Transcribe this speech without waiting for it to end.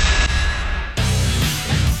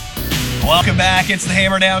Welcome back. It's the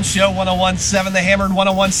Hammer Down Show, 1017 The Hammer and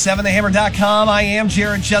 1017thehammer.com. I am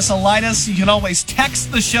Jared Jesselaitis. You can always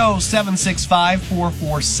text the show,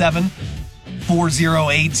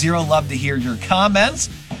 765-447-4080. Love to hear your comments.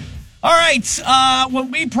 All right,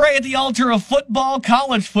 when we pray at the altar of football,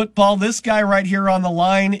 college football, this guy right here on the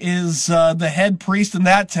line is the head priest in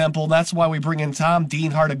that temple. That's why we bring in Tom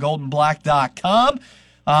Dienhart of GoldenBlack.com.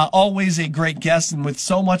 Always a great guest, and with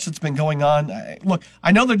so much that's been going on. Look,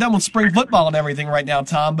 I know they're done with spring football and everything right now,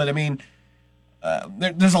 Tom, but I mean,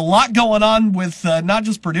 there's a lot going on with not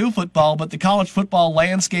just Purdue football, but the college football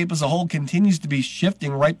landscape as a whole continues to be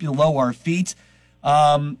shifting right below our feet.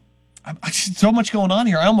 So much going on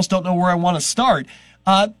here. I almost don't know where I want to start.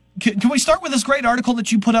 Can we start with this great article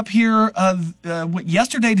that you put up here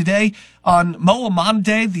today on Mo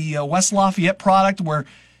Amande, the West Lafayette product, where,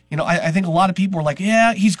 you know, I think a lot of people were like,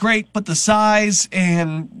 yeah, he's great, but the size,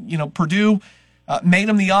 and, you know, Purdue made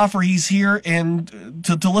him the offer. He's here, and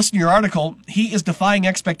to listen to your article, he is defying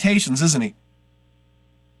expectations, isn't he?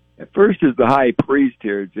 At first, as the high priest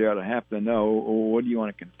here, Jared, I have to know, what do you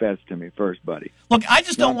want to confess to me first, buddy? Look, I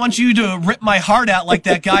just don't want you to rip my heart out like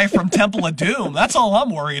that guy from Temple of Doom. That's all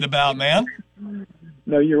I'm worried about, man.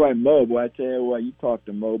 No, you're right, Mo. Boy, I tell you what, you talked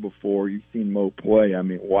to Mo before. You've seen Mo play. I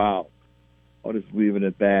mean, wow. I'll just leave it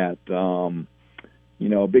at that. You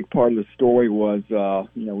know, a big part of the story was,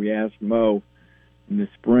 you know, we asked Mo in the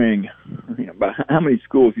spring about how many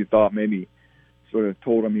schools he thought maybe sort of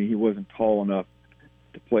told him he wasn't tall enough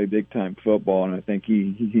to play big-time football, and I think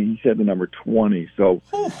he said the number 20. So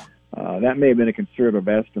that may have been a conservative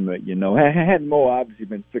estimate, you know. Had Mo obviously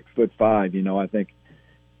been 6'5", you know, I think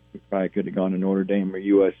he probably could have gone to Notre Dame or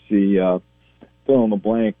USC, fill in the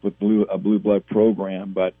blank with a blue blood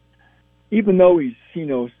program. But even though he's, you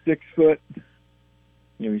know, 6 foot,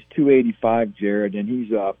 you know, he's 285, Jared, and he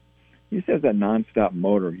just has that nonstop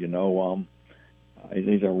motor, you know.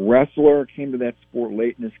 He's a wrestler, came to that sport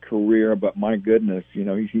late in his career, but my goodness, you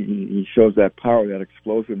know, he shows that power, that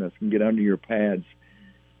explosiveness, can get under your pads.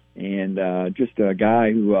 And just a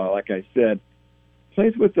guy who, like I said,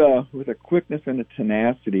 plays with a quickness and a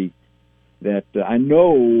tenacity that I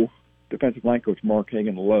know defensive line coach Mark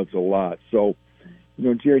Hagan loves a lot. So, you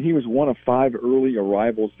know, Jared, he was one of 5 early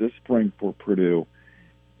arrivals this spring for Purdue.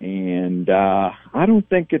 And I don't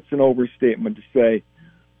think it's an overstatement to say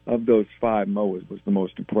of those 5, Mo was the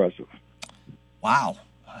most impressive. Wow.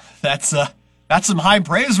 That's some high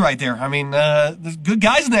praise right there. I mean, there's good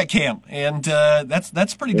guys in that camp, and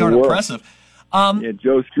that's pretty darn impressive. Yeah,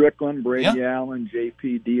 Joe Strickland, Brady Allen,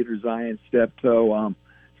 J.P. Dieter, Zion Steptoe,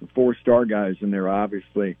 some 4-star guys in there,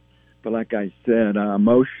 obviously. But like I said,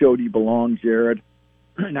 Mo showed he belonged, Jared.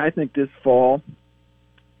 And I think this fall,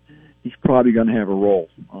 he's probably going to have a role.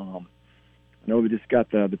 I know we just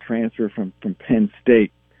got the transfer from Penn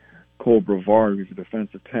State, Cole Brevard, who's a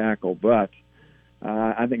defensive tackle, but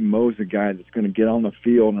I think Mo's a guy that's going to get on the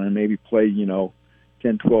field and maybe play, you know,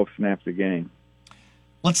 10, 12 snaps a game.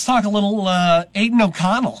 Let's talk a little Aiden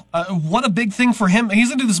O'Connell. What a big thing for him.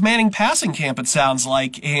 He's into this Manning passing camp, it sounds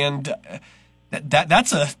like, and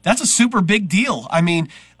that's a super big deal. I mean,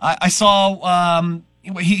 I saw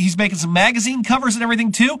he's making some magazine covers and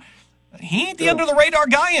everything too. He ain't the under-the-radar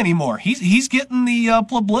guy anymore. He's getting the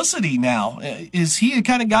publicity now. Is he the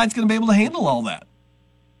kind of guy that's going to be able to handle all that?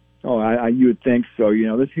 Oh, you would think so. You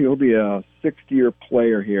know, he'll be a 6th-year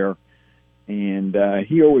player here, and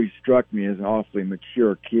he always struck me as an awfully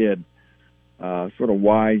mature kid, sort of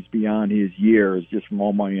wise beyond his years, just from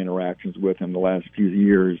all my interactions with him the last few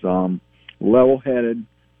years. Level-headed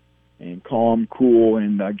and calm, cool,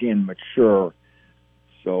 and, again, mature.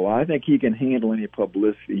 So I think he can handle any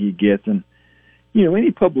publicity he gets. And, you know,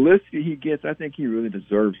 any publicity he gets, I think he really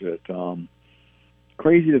deserves it.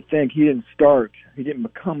 Crazy to think he didn't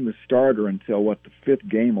become the starter until, the 5th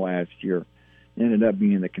game last year. Ended up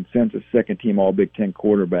being the consensus second-team All-Big Ten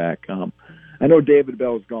quarterback. I know David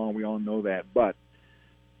Bell's gone. We all know that. But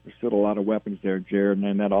there's still a lot of weapons there, Jared.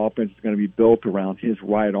 And that offense is going to be built around his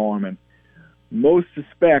right arm. And most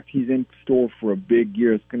suspect he's in store for a big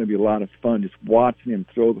year. It's going to be a lot of fun just watching him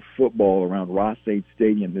throw the football around Ross-Ade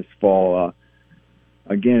Stadium this fall.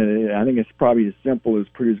 Again, I think it's probably as simple as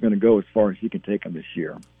Purdue's going to go as far as he can take him this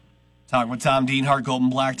year. Talking with Tom Dienhart,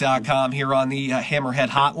 GoldenBlack.com, here on the Hammerhead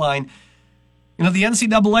Hotline. You know, the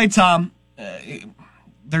NCAA, Tom,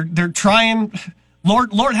 they're trying,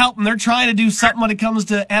 Lord help them, they're trying to do something when it comes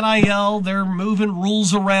to NIL. They're moving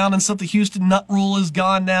rules around and stuff. The Houston Nut Rule is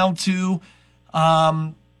gone now, too.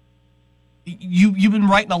 You've been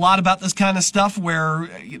writing a lot about this kind of stuff where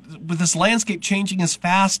with this landscape changing as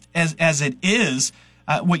fast as it is,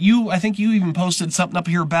 I think you even posted something up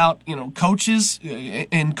here about, coaches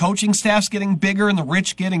and coaching staffs getting bigger and the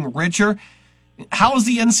rich getting richer. How is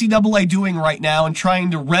the NCAA doing right now in trying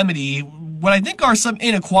to remedy what I think are some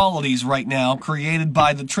inequalities right now created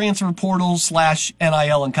by the transfer portal /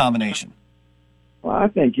 NIL in combination? Well, I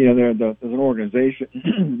think, there's an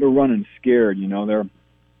organization, they're running scared,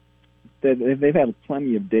 they've had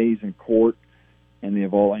plenty of days in court, and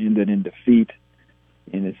they've all ended in defeat.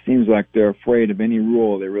 And it seems like they're afraid of any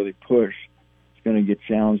rule they really push. It's going to get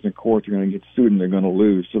challenged in court, they're going to get sued, and they're going to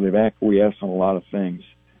lose. So they've acquiesced on a lot of things.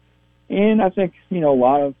 And I think, a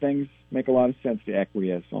lot of things make a lot of sense to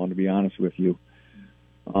acquiesce on, to be honest with you.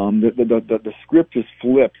 The script just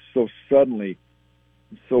flipped so suddenly,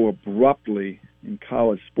 so abruptly in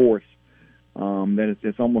college sports that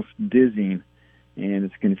it's almost dizzying, and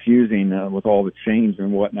it's confusing with all the change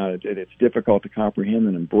and whatnot. It's difficult to comprehend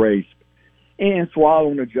and embrace and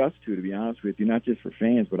swallow and adjust to be honest with you, not just for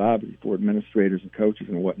fans, but obviously for administrators and coaches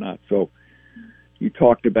and whatnot. So you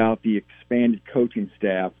talked about the expanded coaching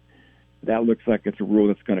staff. That looks like it's a rule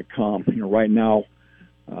that's going to come. Right now,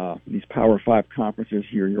 these Power 5 conferences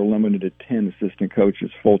here, you're limited to 10 assistant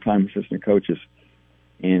coaches, full-time assistant coaches.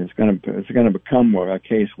 And it's going to become a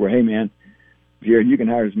case where, hey, man, Jared, you can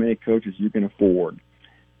hire as many coaches as you can afford.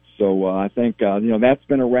 So I think, that's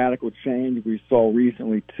been a radical change. We saw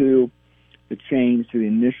recently, too, the change to the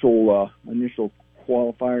initial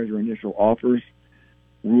qualifiers or initial offers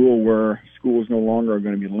rule, where schools no longer are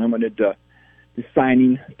going to be limited to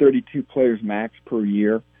signing 32 players max per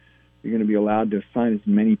year. You're going to be allowed to sign as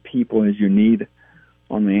many people as you need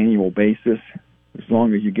on an annual basis, as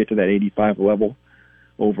long as you get to that 85 level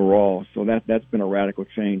overall. So that's been a radical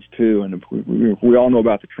change too. And we all know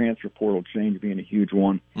about the transfer portal change being a huge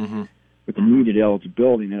one, with the needed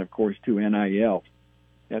eligibility, and of course too NIL.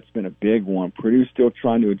 That's been a big one. Purdue's still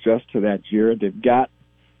trying to adjust to that, Jared. They've got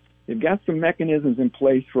some mechanisms in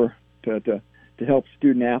place to help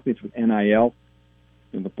student athletes with NIL,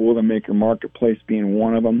 and the Boilermaker Marketplace being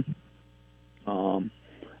one of them.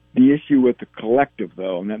 The issue with the collective,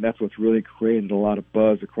 though, and that's what's really created a lot of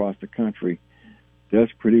buzz across the country. Does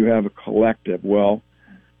Purdue have a collective? Well,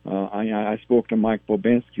 I spoke to Mike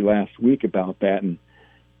Bobinski last week about that, and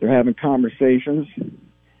they're having conversations,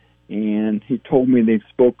 and he told me they've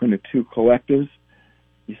spoken to 2 collectives.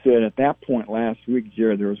 He said at that point last week,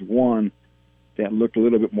 Jared, there was one that looked a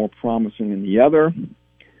little bit more promising than the other.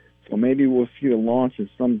 So maybe we'll see the launch of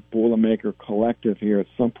some Boilermaker collective here at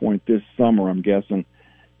some point this summer, I'm guessing.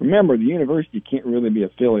 Remember, the university can't really be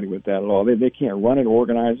affiliated with that at all. They can't run it,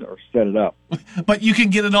 organize it, or set it up. But you can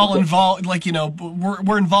get it all involved. Like,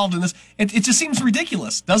 we're involved in this. It just seems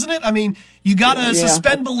ridiculous, doesn't it? I mean, you got to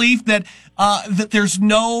suspend belief that there's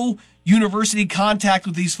no university contact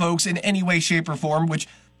with these folks in any way, shape, or form, which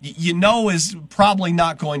is probably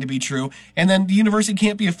not going to be true. And then the university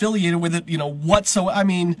can't be affiliated with it, whatsoever. I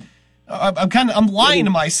mean, I'm lying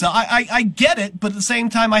to myself. I get it, but at the same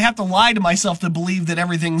time, I have to lie to myself to believe that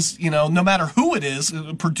everything's, no matter who it is,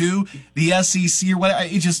 Purdue, the SEC, or whatever.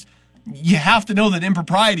 You have to know that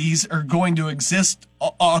improprieties are going to exist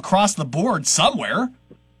across the board somewhere.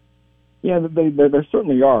 Yeah, there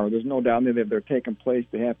certainly are. There's no doubt that they're taking place.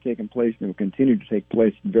 They have taken place and will continue to take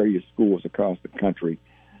place in various schools across the country.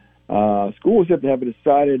 Schools have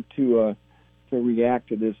decided to react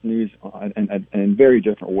to this news in very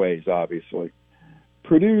different ways, obviously.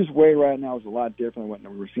 Purdue's way right now is a lot different than what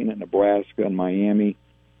we're seeing in Nebraska and Miami,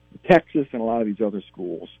 Texas, and a lot of these other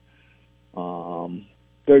schools.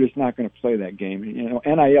 They're just not going to play that game.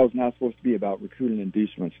 NIL is not supposed to be about recruiting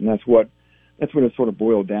inducements, and that's what it sort of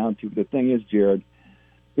boiled down to. The thing is, Jared,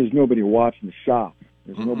 there's nobody watching the shop.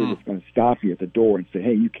 There's nobody that's going to stop you at the door and say,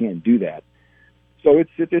 hey, you can't do that. So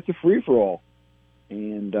it's a free-for-all.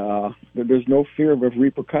 And there's no fear of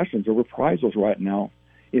repercussions or reprisals right now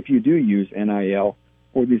if you do use NIL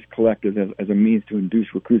or these collectives as a means to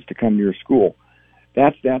induce recruits to come to your school.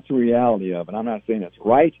 That's the reality of it. I'm not saying it's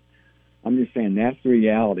right. I'm just saying that's the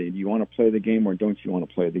reality. Do you want to play the game or don't you want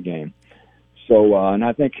to play the game? So, and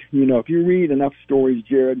I think, if you read enough stories,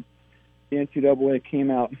 Jared, the NCAA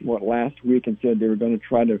came out, last week and said they were going to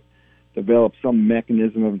try to develop some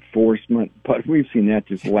mechanism of enforcement, but we've seen that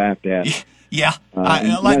just laughed at. Yeah,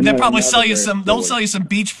 they'll probably sell you some. They'll sell you some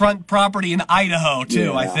beachfront property in Idaho too.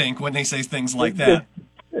 Yeah. I think when they say things like that,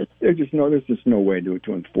 there's just no way to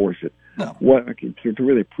enforce it. No, to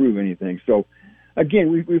really prove anything. So,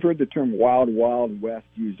 again, we've heard the term Wild West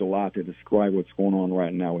used a lot to describe what's going on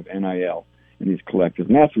right now with NIL and these collectives,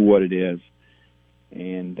 and that's what it is.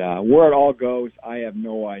 And where it all goes, I have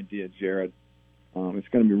no idea, Jared. It's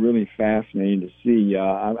going to be really fascinating to see.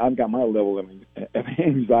 I've got my level of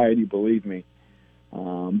anxiety, believe me.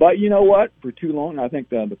 But you know what? For too long, I think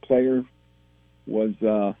the player was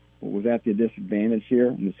at the disadvantage here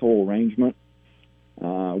in this whole arrangement.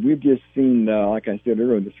 We've just seen, like I said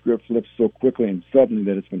earlier, the script flips so quickly and suddenly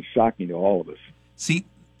that it's been shocking to all of us. See,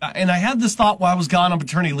 and I had this thought while I was gone on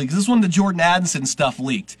paternity leave. This is when the Jordan Addison stuff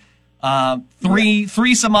leaked.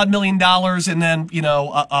 Three some odd $1 million, and then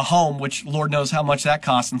a home, which Lord knows how much that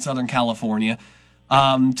costs in Southern California,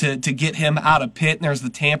 to get him out of Pitt. And there's the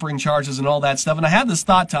tampering charges and all that stuff. And I had this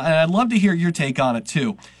thought, and I'd love to hear your take on it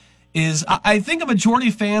too. Is I think a majority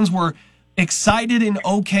of fans were excited and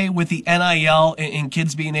okay with the NIL and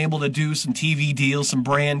kids being able to do some TV deals, some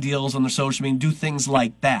brand deals on their social media, do things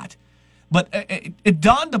like that. But it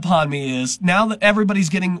dawned upon me is now that everybody's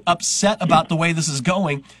getting upset about the way this is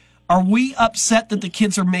going, are we upset that the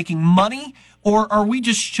kids are making money, or are we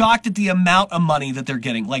just shocked at the amount of money that they're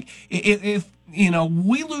getting? Like if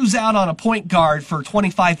we lose out on a point guard for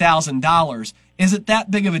 $25,000, is it that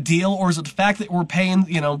big of a deal, or is it the fact that we're paying,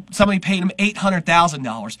 somebody paid him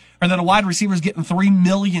 $800,000, or that a wide receiver is getting $3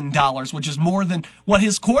 million, which is more than what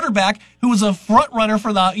his quarterback, who was a front runner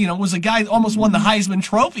for was a guy that almost won the Heisman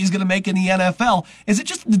Trophy, is going to make in the NFL? Is it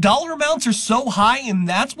just the dollar amounts are so high and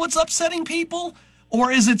that's what's upsetting people? Or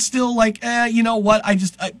is it still like, you know what, I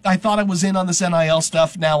thought I was in on this NIL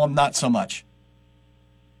stuff, now I'm not so much?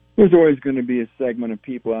 There's always going to be a segment of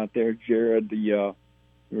people out there, Jared,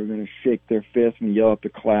 who are going to shake their fists and yell at the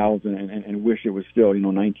clouds and wish it was still,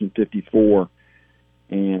 1954.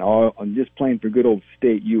 And just playing for good old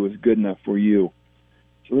State U is good enough for you.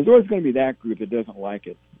 So there's always going to be that group that doesn't like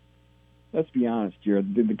it. Let's be honest,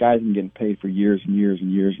 Jared. The guys have been getting paid for years and years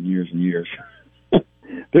and years and years and years.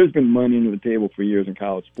 There's been money under the table for years in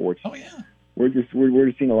college sports. Oh yeah. We're just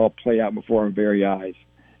seeing it all play out before our very eyes.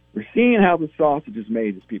 We're seeing how the sausage is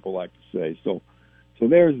made, as people like to say. So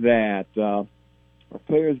there's that. Are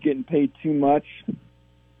players getting paid too much?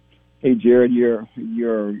 Hey, Jared, you're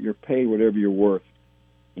paid whatever you're worth,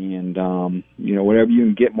 and whatever you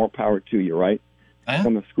can get, more power to you, right?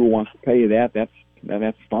 When the school wants to pay you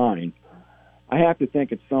that's fine. I have to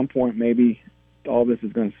think at some point maybe all this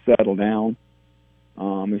is going to settle down.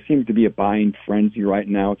 There seems to be a buying frenzy right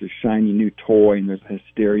now. It's a shiny new toy, and there's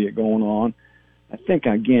hysteria going on. I think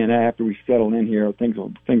again after we settle in here, things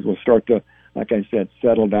will start to, like I said,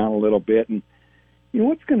 settle down a little bit. And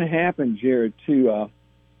what's going to happen, Jared, too,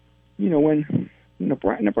 when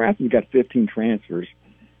Nebraska's got 15 transfers,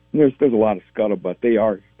 there's a lot of scuttlebutt. They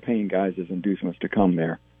are paying guys as inducements to come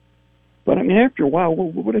there. But, after a while,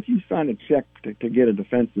 what if you signed a check to get a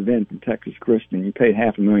defensive end from Texas Christian, you paid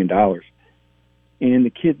 $500,000, and the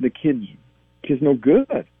kid's no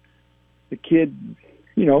good? The kid,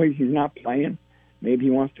 he's not playing. Maybe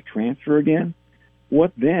he wants to transfer again.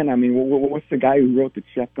 What then? What's the guy who wrote the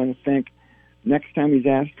check going to think next time he's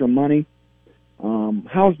asked for money?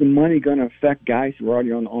 How's the money going to affect guys who are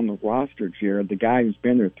already on the roster, Jared? The guy who's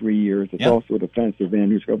been there 3 years, it's also a defensive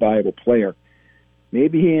end who's a valuable player.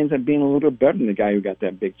 Maybe he ends up being a little bit better than the guy who got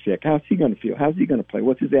that big check. How's he going to feel? How's he going to play?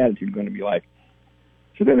 What's his attitude going to be like?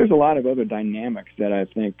 So there's a lot of other dynamics that I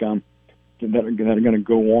think that are going to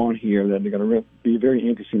go on here that are going to be very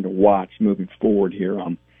interesting to watch moving forward here.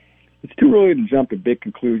 It's too early to jump to big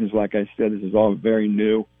conclusions. Like I said, this is all very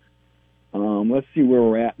new. Let's see where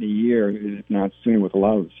we're at in a year, if not soon, with a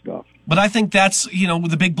lot of this stuff. But I think that's,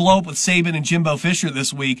 with the big blow-up with Saban and Jimbo Fisher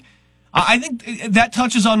this week, I think that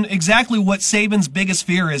touches on exactly what Saban's biggest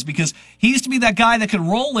fear is, because he used to be that guy that could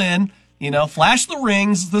roll in, flash the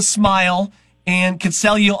rings, the smile, and could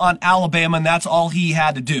sell you on Alabama, and that's all he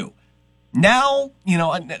had to do. Now,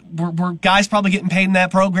 we're guys probably getting paid in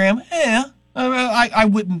that program. I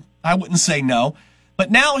wouldn't say no. But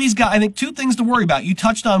now he's got, I think, two things to worry about. You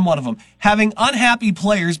touched on one of them. Having unhappy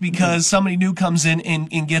players because somebody new comes in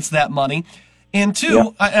and gets that money. And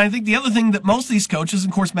two, I think the other thing that most of these coaches,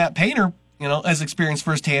 and of course Matt Painter, has experienced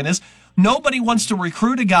firsthand, is nobody wants to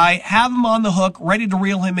recruit a guy, have him on the hook, ready to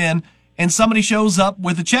reel him in, and somebody shows up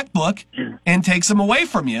with a checkbook and takes him away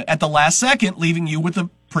from you at the last second, leaving you with a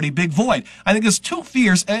pretty big void. I think there's two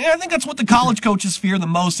fears, and I think that's what the college coaches fear the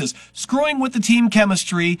most, is screwing with the team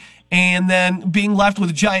chemistry and then being left with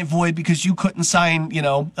a giant void because you couldn't sign,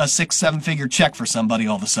 a 6-7 figure check for somebody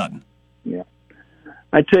all of a sudden. Yeah.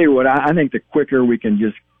 I tell you what, I think the quicker we can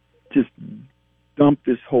just dump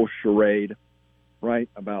this whole charade, right,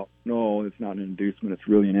 about, no, it's not an inducement, it's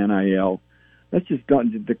really an NIL. Let's just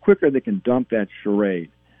dump, the quicker they can dump that charade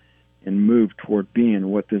and move toward being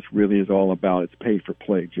what this really is all about. It's pay for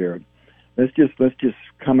play, Jared. Let's just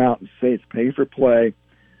come out and say it's pay for play.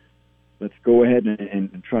 Let's go ahead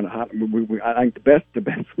and try to. I think the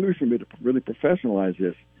best solution would be to really professionalize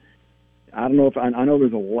this. I don't know if I know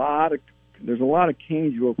there's a lot of there's a lot of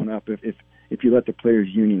cans you open up if you let the players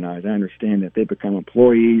unionize. I understand that they become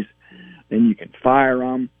employees, then you can fire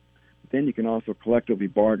them, then you can also collectively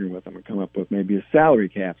bargain with them and come up with maybe a salary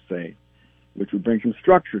cap, say, which would bring some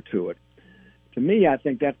structure to it. To me, I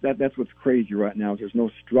think that's what's crazy right now. Is there's no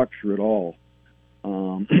structure at all.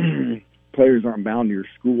 Players aren't bound to your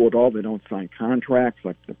school at all. They don't sign contracts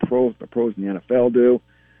like the pros in the NFL do.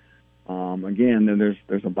 Again, then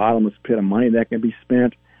there's a bottomless pit of money that can be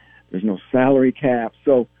spent. There's no salary cap.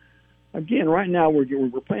 So, again, right now we're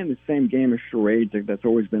playing the same game of charades that's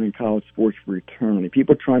always been in college sports for eternity.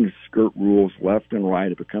 People trying to skirt rules left and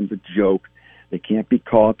right. It becomes a joke. They can't be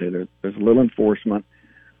caught. There's little enforcement.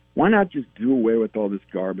 Why not just do away with all this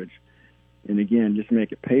garbage? And again, just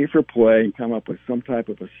make it pay for play and come up with some type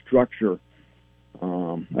of a structure.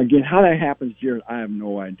 Again, how that happens, Jared, I have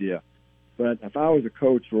no idea. But if I was a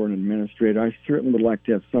coach or an administrator, I certainly would like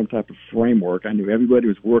to have some type of framework I knew everybody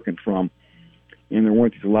was working from, and there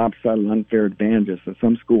weren't these lopsided, unfair advantages that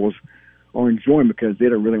some schools are enjoying because they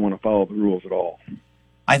don't really want to follow the rules at all.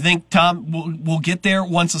 I think, Tom, we'll get there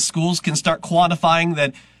once the schools can start quantifying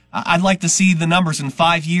that. I'd like to see the numbers in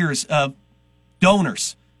 5 years of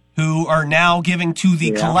donors who are now giving to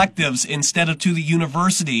the collectives instead of to the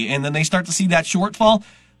university, and then they start to see that shortfall.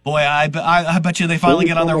 Boy, I bet you they finally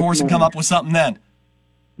get on their horse and come up with something then.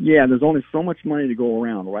 Yeah, there's only so much money to go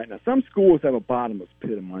around right now. Some schools have a bottomless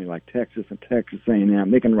pit of money, like Texas and Texas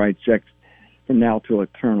A&M. They can write checks from now till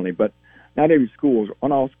eternity, but not every school,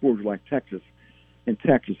 on all schools are like Texas and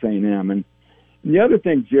Texas A&M. And the other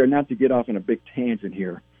thing, Jared, not to get off on a big tangent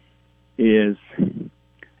here, is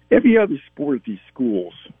every other sport at these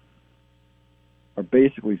schools are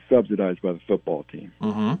basically subsidized by the football team.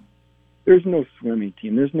 Mm-hmm. There's no swimming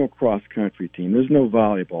team. There's no cross-country team. There's no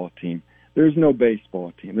volleyball team. There's no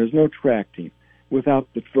baseball team. There's no track team without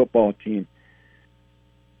the football team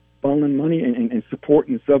funneling money and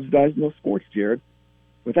supporting and subsidizing those sports, Jared.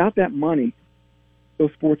 Without that money,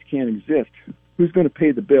 those sports can't exist. Who's going to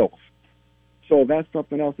pay the bills? So that's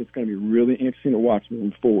something else that's going to be really interesting to watch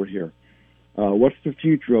moving forward here. What's the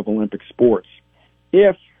future of Olympic sports?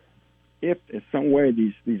 If in some way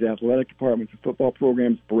these athletic departments and football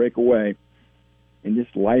programs break away and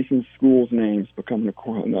just license schools' names, become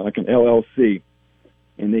like an LLC,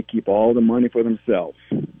 and they keep all the money for themselves,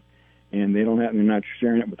 and they're not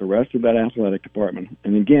sharing it with the rest of that athletic department.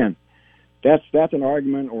 And again, that's an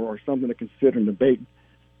argument or something to consider and debate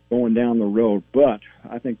going down the road. But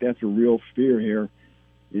I think that's a real fear here,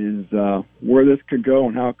 is where this could go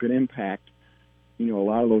and how it could impact, a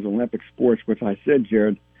lot of those Olympic sports, which I said,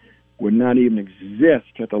 Jared, would not even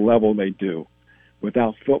exist at the level they do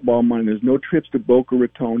without football money. There's no trips to Boca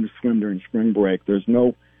Raton to swim during spring break. There's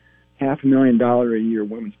no $500,000 a year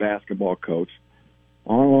women's basketball coach.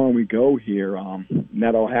 On we go here. And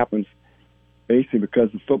that all happens basically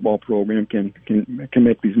because the football program can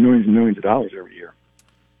make these millions and millions of dollars every year.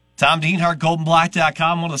 Tom Dienhart,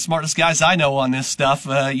 GoldenBlack.com, one of the smartest guys I know on this stuff.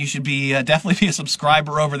 You should be definitely be a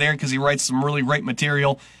subscriber over there because he writes some really great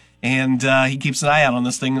material, and he keeps an eye out on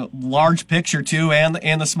this thing. Large picture, too,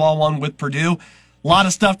 and the small one with Purdue. A lot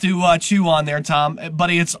of stuff to chew on there, Tom.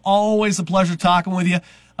 Buddy, it's always a pleasure talking with you.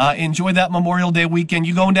 Enjoy that Memorial Day weekend.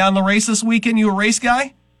 You going down the race this weekend? You a race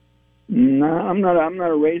guy? No, I'm not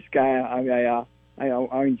a race guy.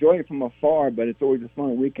 I enjoy it from afar, but it's always a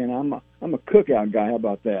fun weekend. I'm a cookout guy. How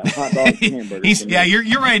about that? Hot dogs, hamburgers. Yeah,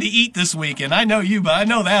 you're ready to eat this weekend. I know you, but I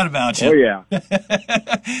know that about you. Oh yeah,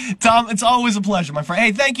 Tom, it's always a pleasure, my friend.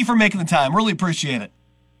 Hey, thank you for making the time. Really appreciate it.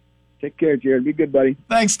 Take care, Jared. Be good, buddy.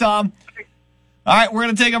 Thanks, Tom. All right, we're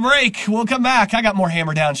going to take a break. We'll come back. I got more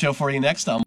Hammer Down Show for you next time.